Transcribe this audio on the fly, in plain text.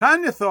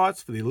Tanya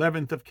thoughts for the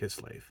 11th of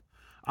Kislev.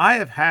 I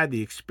have had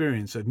the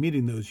experience of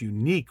meeting those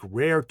unique,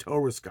 rare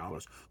Torah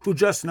scholars who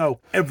just know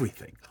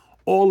everything.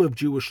 All of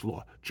Jewish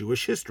law,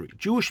 Jewish history,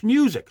 Jewish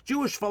music,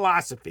 Jewish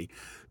philosophy,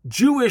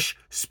 Jewish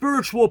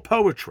spiritual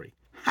poetry.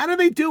 How do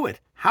they do it?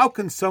 How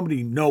can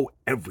somebody know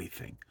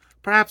everything?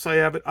 Perhaps I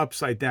have it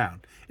upside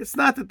down. It's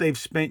not that they've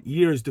spent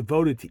years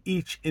devoted to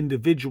each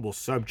individual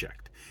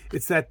subject.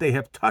 It's that they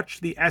have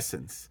touched the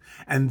essence,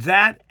 and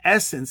that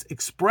essence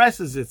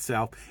expresses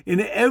itself in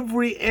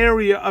every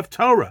area of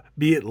Torah,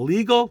 be it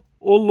legal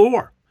or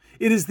law.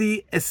 It is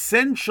the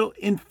essential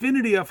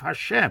infinity of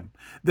Hashem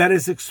that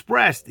is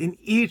expressed in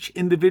each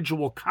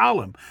individual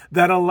column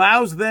that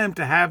allows them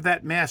to have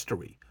that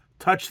mastery,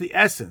 touch the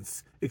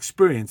essence,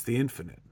 experience the infinite.